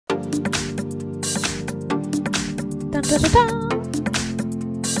Dun, dun, dun, dun.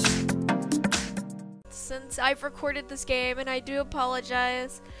 Since I've recorded this game, and I do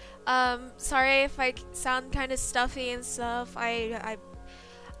apologize. Sorry if I sound kind of stuffy and stuff. I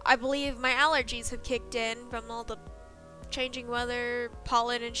believe my allergies have kicked in from all the changing weather,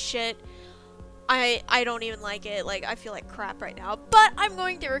 pollen and shit. I don't even like it. Like, I feel like crap right now. But I'm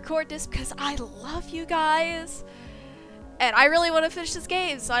going to record this because I love you guys. And I really want to finish this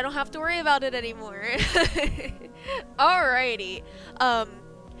game so I don't have to worry about it anymore. Alrighty.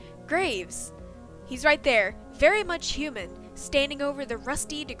 Graves. He's right there. Very much human. Standing over the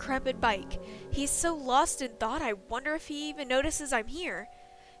rusty, decrepit bike. He's so lost in thought, I wonder if he even notices I'm here.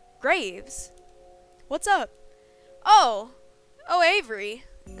 Graves. What's up? Oh, Avery.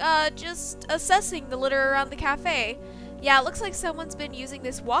 Just assessing the litter around the cafe. Yeah, it looks like someone's been using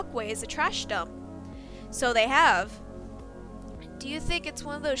this walkway as a trash dump. So they have. Do you think it's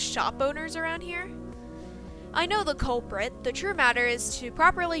one of those shop owners around here? I know the culprit. The true matter is to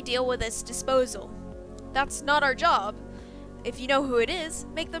properly deal with its disposal. That's not our job. If you know who it is,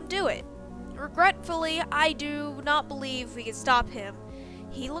 make them do it. Regretfully, I do not believe we can stop him.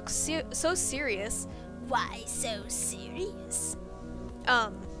 He looks so serious. Why so serious?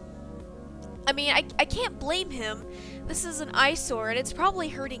 I mean, I can't blame him. This is an eyesore and it's probably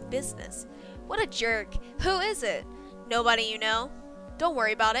hurting business. What a jerk. Who is it? Nobody you know. Don't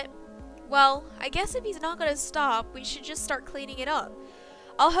worry about it. Well, I guess if he's not gonna stop, we should just start cleaning it up.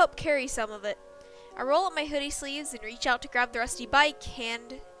 I'll help carry some of it. I roll up my hoodie sleeves and reach out to grab the rusty bike.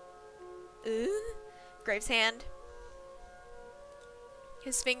 Graves' hand.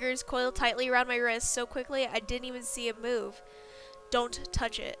 His fingers coiled tightly around my wrist so quickly I didn't even see him move. Don't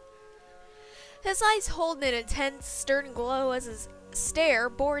touch it. His eyes hold an intense, stern glow as his stare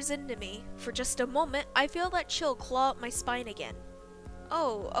bores into me. For just a moment, I feel that chill claw up my spine again.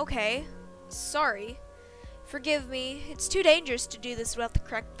 Oh, okay. Sorry. Forgive me. It's too dangerous to do this without the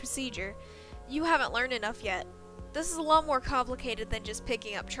correct procedure. You haven't learned enough yet. This is a lot more complicated than just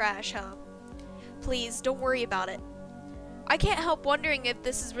picking up trash, huh? Please, don't worry about it. I can't help wondering if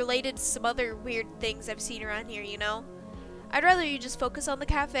this is related to some other weird things I've seen around here, you know? I'd rather you just focus on the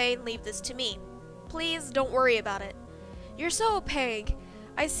cafe and leave this to me. Please, don't worry about it. You're so opaque.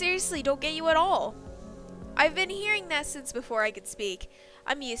 I seriously don't get you at all. I've been hearing that since before I could speak.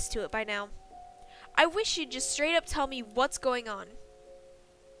 I'm used to it by now. I wish you'd just straight up tell me what's going on.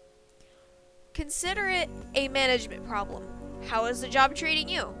 Consider it a management problem. How is the job treating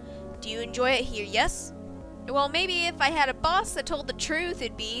you? Do you enjoy it here, yes? Well, maybe if I had a boss that told the truth,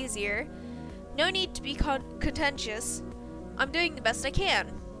 it'd be easier. No need to be contentious. I'm doing the best I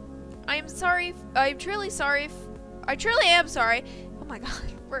can. I'm truly am sorry. Oh my god,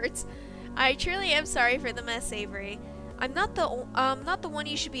 words. I truly am sorry for the mess, Avery. I'm not the one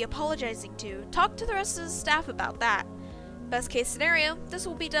you should be apologizing to. Talk to the rest of the staff about that. Best case scenario, this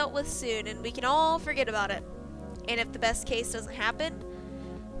will be dealt with soon and we can all forget about it. And if the best case doesn't happen,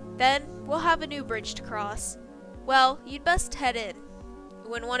 then we'll have a new bridge to cross. Well, you'd best head in. You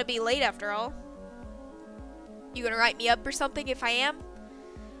wouldn't want to be late after all. You gonna write me up or something if I am?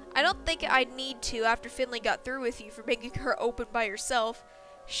 I don't think I'd need to after Finley got through with you for making her open by herself.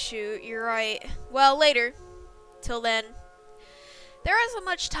 Shoot, you're right. Well, later. Till then. There isn't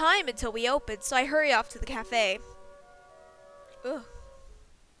much time until we open, so I hurry off to the cafe. Ugh.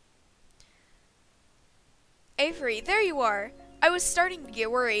 Avery, there you are. I was starting to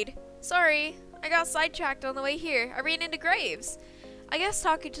get worried. Sorry, I got sidetracked on the way here. I ran into Graves. I guess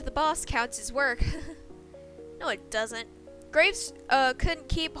talking to the boss counts as work. No, it doesn't. Graves couldn't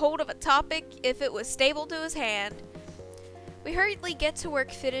keep hold of a topic if it was stable to his hand. We hurriedly get to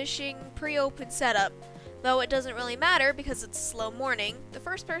work finishing pre-open setup. Though it doesn't really matter because it's a slow morning. The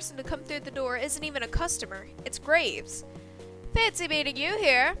first person to come through the door isn't even a customer. It's Graves. Fancy meeting you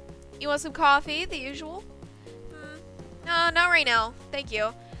here. You want some coffee, the usual? No, not right now. Thank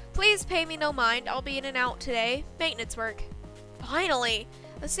you. Please pay me no mind. I'll be in and out today. Maintenance work. Finally!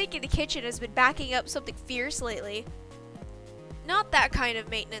 The sink in the kitchen has been backing up something fierce lately. Not that kind of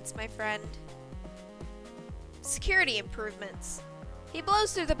maintenance, my friend. Security improvements. He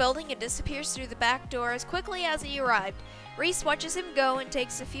blows through the building and disappears through the back door as quickly as he arrived. Reese watches him go and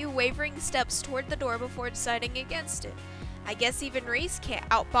takes a few wavering steps toward the door before deciding against it. I guess even Reese can't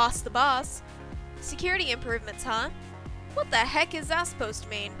outboss the boss. Security improvements, huh? What the heck is that supposed to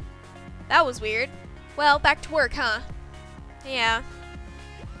mean? That was weird. Well, back to work, huh? Yeah.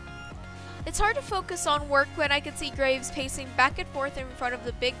 It's hard to focus on work when I can see Graves pacing back and forth in front of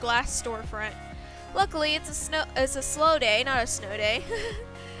the big glass storefront. Luckily, it's a slow day, not a snow day.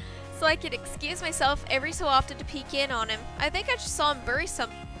 So I can excuse myself every so often to peek in on him. I think I just saw him bury some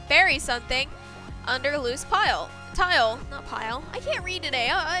bury something under a loose tile. Not pile. I can't read today.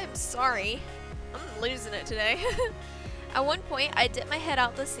 I'm sorry. I'm losing it today. At one point, I dip my head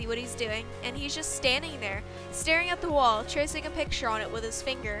out to see what he's doing, and he's just standing there, staring at the wall, tracing a picture on it with his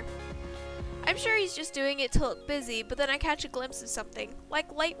finger. I'm sure he's just doing it to look busy, but then I catch a glimpse of something,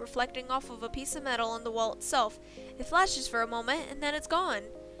 like light reflecting off of a piece of metal on the wall itself. It flashes for a moment, and then it's gone.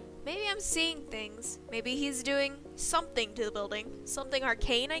 Maybe I'm seeing things. Maybe he's doing something to the building. Something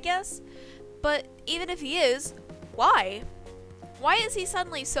arcane, I guess? But even if he is, why? Why is he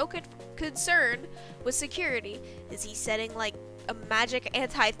suddenly so concerned with security? Is he setting like a magic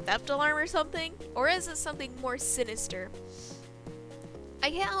anti-theft alarm or something? Or is it something more sinister?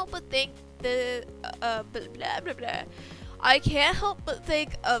 I can't help but think I can't help but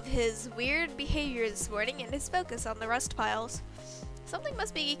think of his weird behavior this morning and his focus on the rust piles. Something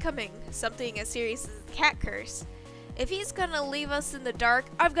must be coming, something as serious as the cat curse. If he's gonna leave us in the dark,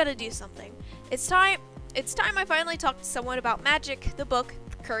 I've gotta do something. It's time I finally talk to someone about magic, the book,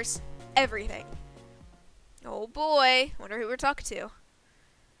 curse, everything. Oh boy, wonder who we're talking to.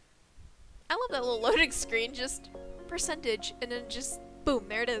 I love that little loading screen, just percentage, and then just boom,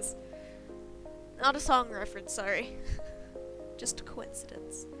 there it is. Not a song reference, sorry. Just a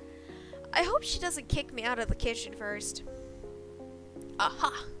coincidence. I hope she doesn't kick me out of the kitchen first.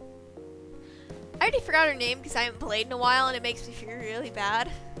 Aha! I already forgot her name because I haven't played in a while and it makes me feel really bad.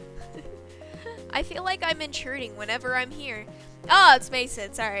 I feel like I'm intruding whenever I'm here. Oh, it's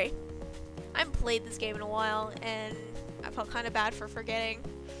Mason, sorry. I haven't played this game in a while and I felt kind of bad for forgetting.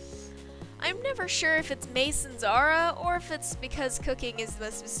 I'm never sure if it's Mason's aura or if it's because cooking is the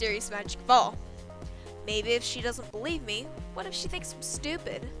most mysterious magic of all. Maybe if she doesn't believe me, what if she thinks I'm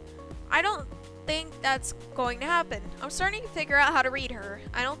stupid? I don't think that's going to happen. I'm starting to figure out how to read her.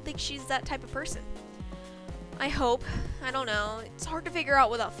 I don't think she's that type of person. I hope. I don't know. It's hard to figure out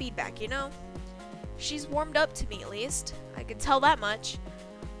without feedback, you know? She's warmed up to me at least. I can tell that much.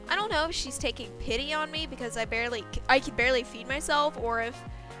 I don't know if she's taking pity on me because I can barely feed myself or if,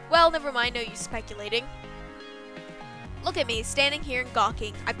 well, never mind, no use speculating. Look at me, standing here and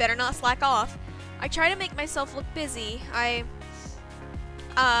gawking. I better not slack off. I try to make myself look busy.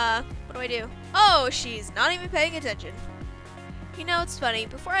 What do I do? Oh, she's not even paying attention. You know, it's funny.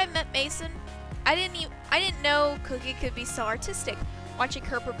 Before I met Mason, I didn't know cooking could be so artistic. Watching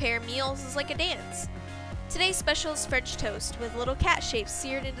her prepare meals is like a dance. Today's special is French toast with little cat shapes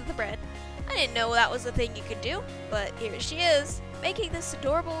seared into the bread. I didn't know that was a thing you could do, but here she is, making this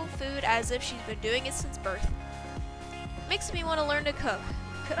adorable food as if she's been doing it since birth. Makes me want to learn to cook.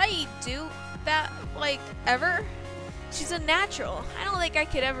 Could I do that, like, ever? She's a natural. I don't think I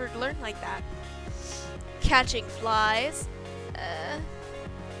could ever learn like that. Catching flies.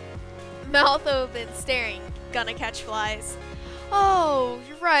 Mouth open, staring. Gonna catch flies. Oh,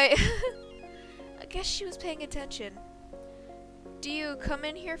 you're right. I guess she was paying attention. Do you come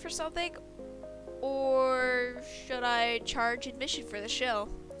in here for something? Or should I charge admission for the show?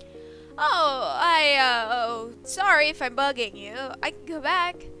 Oh, sorry if I'm bugging you. I can go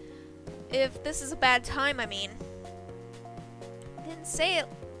back. If this is a bad time, I mean. Didn't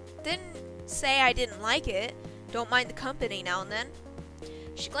say I didn't like it. Don't mind the company now and then.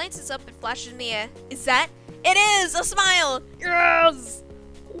 She glances up and flashes me a, is that? It is! A smile! Yes!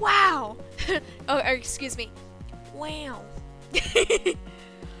 Wow! Oh, excuse me. Wow.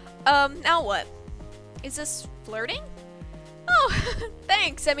 Now what? Is this flirting? Oh,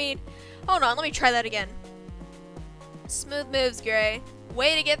 thanks. I mean, hold on, let me try that again. Smooth moves, Gray.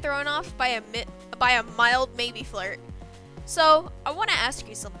 Way to get thrown off by a mild maybe flirt. So, I want to ask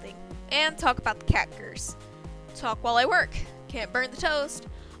you something, and talk about the cat curse. Talk while I work. Can't burn the toast.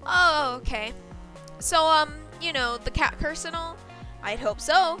 Oh, okay. So, you know, the cat curse and all? I'd hope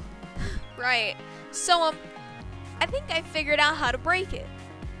so. Right. So, I think I figured out how to break it.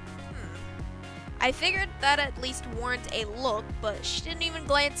 I figured that at least warrants a look, but she didn't even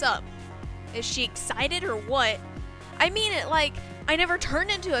glance up. Is she excited or what? I mean it like, I never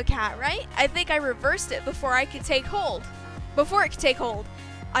turned into a cat, right? I think I reversed it before I could take hold. Before it could take hold.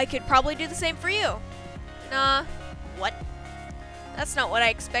 I could probably do the same for you. Nah. What? That's not what I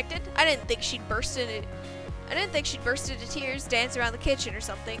expected. I didn't think she'd burst into tears, dance around the kitchen or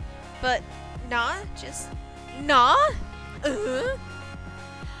something. But, nah, just, nah?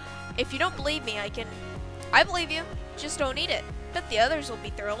 If you don't believe me, I believe you, just don't eat it. Bet the others will be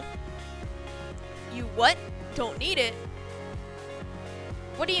thrilled. You what? Don't need it?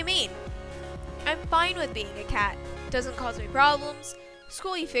 What do you mean? I'm fine with being a cat. Doesn't cause me problems.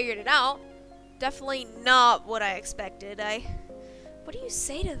 School, you figured it out. Definitely not what I expected. What do you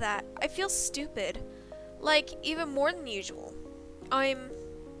say to that? I feel stupid. Like, even more than usual. I'm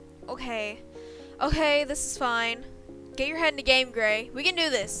Okay. Okay, this is fine. Get your head in the game, Gray. We can do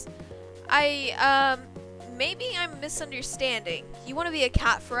this. Maybe I'm misunderstanding. You want to be a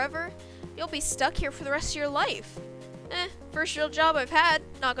cat forever? You'll be stuck here for the rest of your life. First real job I've had.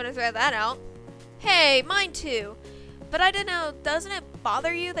 Not gonna throw that out. Hey, mine too. But I don't know, doesn't it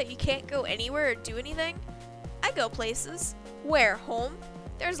bother you that you can't go anywhere or do anything? I go places. Where? Home?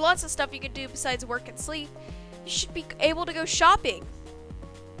 There's lots of stuff you can do besides work and sleep. You should be able to go shopping.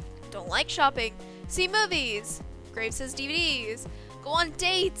 Don't like shopping. See movies. Graves says DVDs. Go on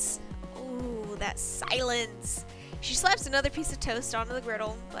dates. Ooh, that silence. She slaps another piece of toast onto the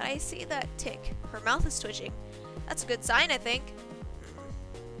griddle, but I see that tick. Her mouth is twitching. That's a good sign, I think.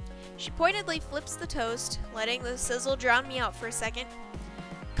 She pointedly flips the toast, letting the sizzle drown me out for a second.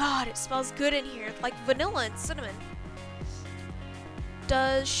 God, it smells good in here, like vanilla and cinnamon.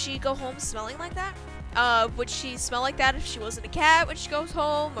 Does she go home smelling like that? Would she smell like that if she wasn't a cat when she goes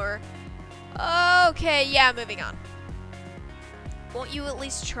home, or... Okay, yeah, moving on. Won't you at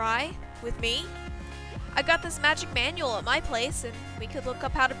least try with me? I got this magic manual at my place, and we could look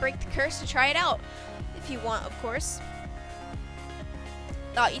up how to break the curse to try it out. If you want, of course.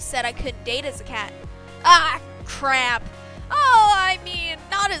 Thought you said I couldn't date as a cat. Ah, crap. Oh, I mean,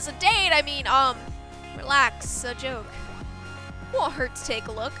 not as a date. I mean, relax, a joke. Won't hurt to take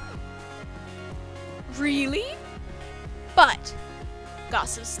a look. Really? But, got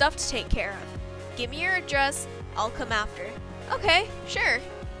some stuff to take care of. Give me your address, I'll come after. Okay, sure.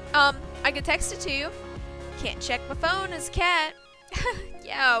 I could text it to you. Can't check my phone as a cat.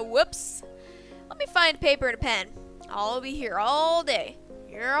 Yeah, whoops. Let me find paper and a pen. I'll be here all day.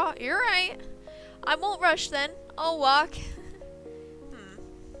 You're right. I won't rush then. I'll walk.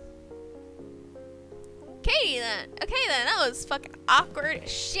 Okay then, that was fucking awkward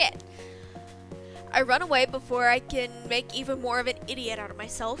as shit. I run away before I can make even more of an idiot out of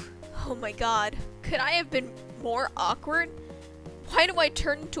myself. Oh my god, could I have been more awkward? Why do I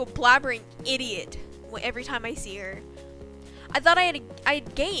turn into a blabbering idiot every time I see her? I thought I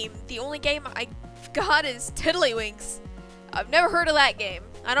had game. The only game I've got is Tiddlywinks. I've never heard of that game.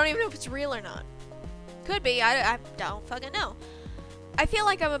 I don't even know if it's real or not. Could be, I don't fucking know. I feel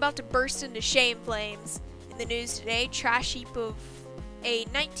like I'm about to burst into shame flames. In the news today, trash heap of a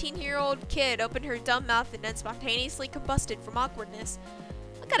 19-year-old kid opened her dumb mouth and then spontaneously combusted from awkwardness.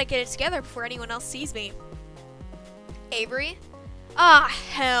 I gotta get it together before anyone else sees me. Avery? Ah,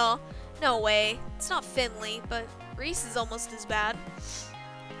 hell. No way. It's not Finley, but Reese is almost as bad.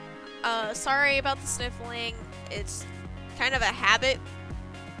 Sorry about the sniffling. It's kind of a habit.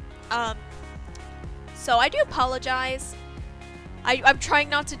 So I do apologize. I'm trying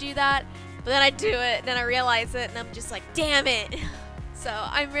not to do that, but then I do it, and then I realize it, and I'm just like, damn it. So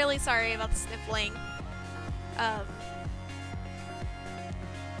I'm really sorry about the sniffling. I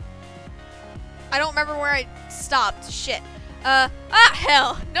don't remember where I stopped. Shit.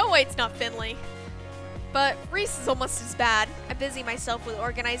 Hell. No way it's not Finley. But Reese is almost as bad. I busy myself with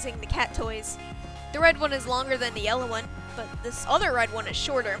organizing the cat toys. The red one is longer than the yellow one, but this other red one is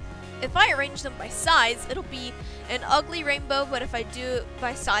shorter. If I arrange them by size, it'll be an ugly rainbow, but if I do it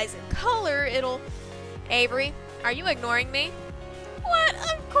by size and color, it'll... Avery, are you ignoring me? What?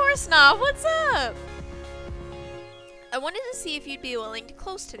 Of course not. What's up? I wanted to see if you'd be willing to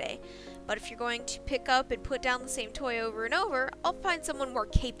close today, but if you're going to pick up and put down the same toy over and over, I'll find someone more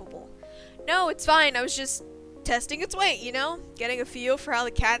capable. No, it's fine. I was just testing its weight, you know? Getting a feel for how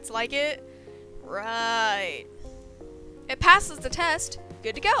the cats like it. Right. It passes the test.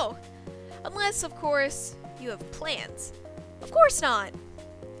 Good to go. Unless, of course, you have plans. Of course not.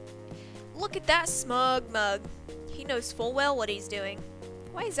 Look at that smug mug. He knows full well what he's doing.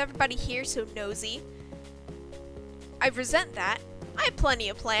 Why is everybody here so nosy? I resent that. I have plenty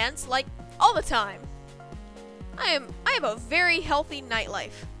of plans, like, all the time. I have a very healthy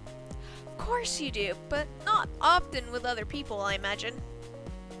nightlife. Of course you do, but not often with other people, I imagine.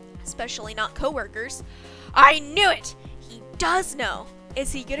 Especially not coworkers. I knew it! He does know.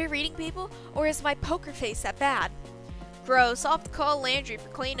 Is he good at reading people, or is my poker face that bad? Gross, I'll have to call Landry for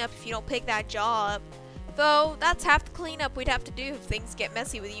cleanup if you don't pick that jaw up. Though, that's half the cleanup we'd have to do if things get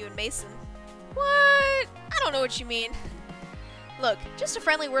messy with you and Mason. What? I don't know what you mean. Look, just a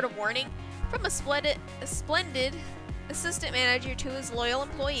friendly word of warning. From a splendid assistant manager to his loyal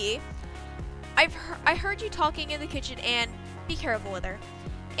employee. I heard you talking in the kitchen, and be careful with her.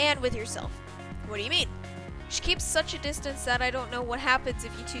 And with yourself. What do you mean? She keeps such a distance that I don't know what happens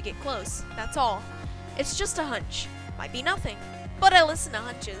if you two get close. That's all. It's just a hunch. Might be nothing. But I listen to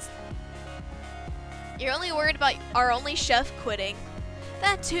hunches. You're only worried about our only chef quitting.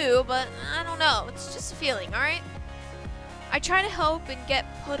 That too, but I don't know. It's just a feeling, alright? I try to help and get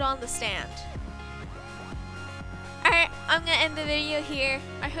put on the stand. Alright, I'm gonna end the video here.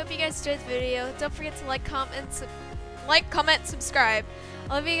 I hope you guys enjoyed the video. Don't forget to like, comment, subscribe.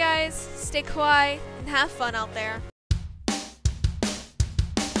 I love you guys. Stay kawaii and have fun out there.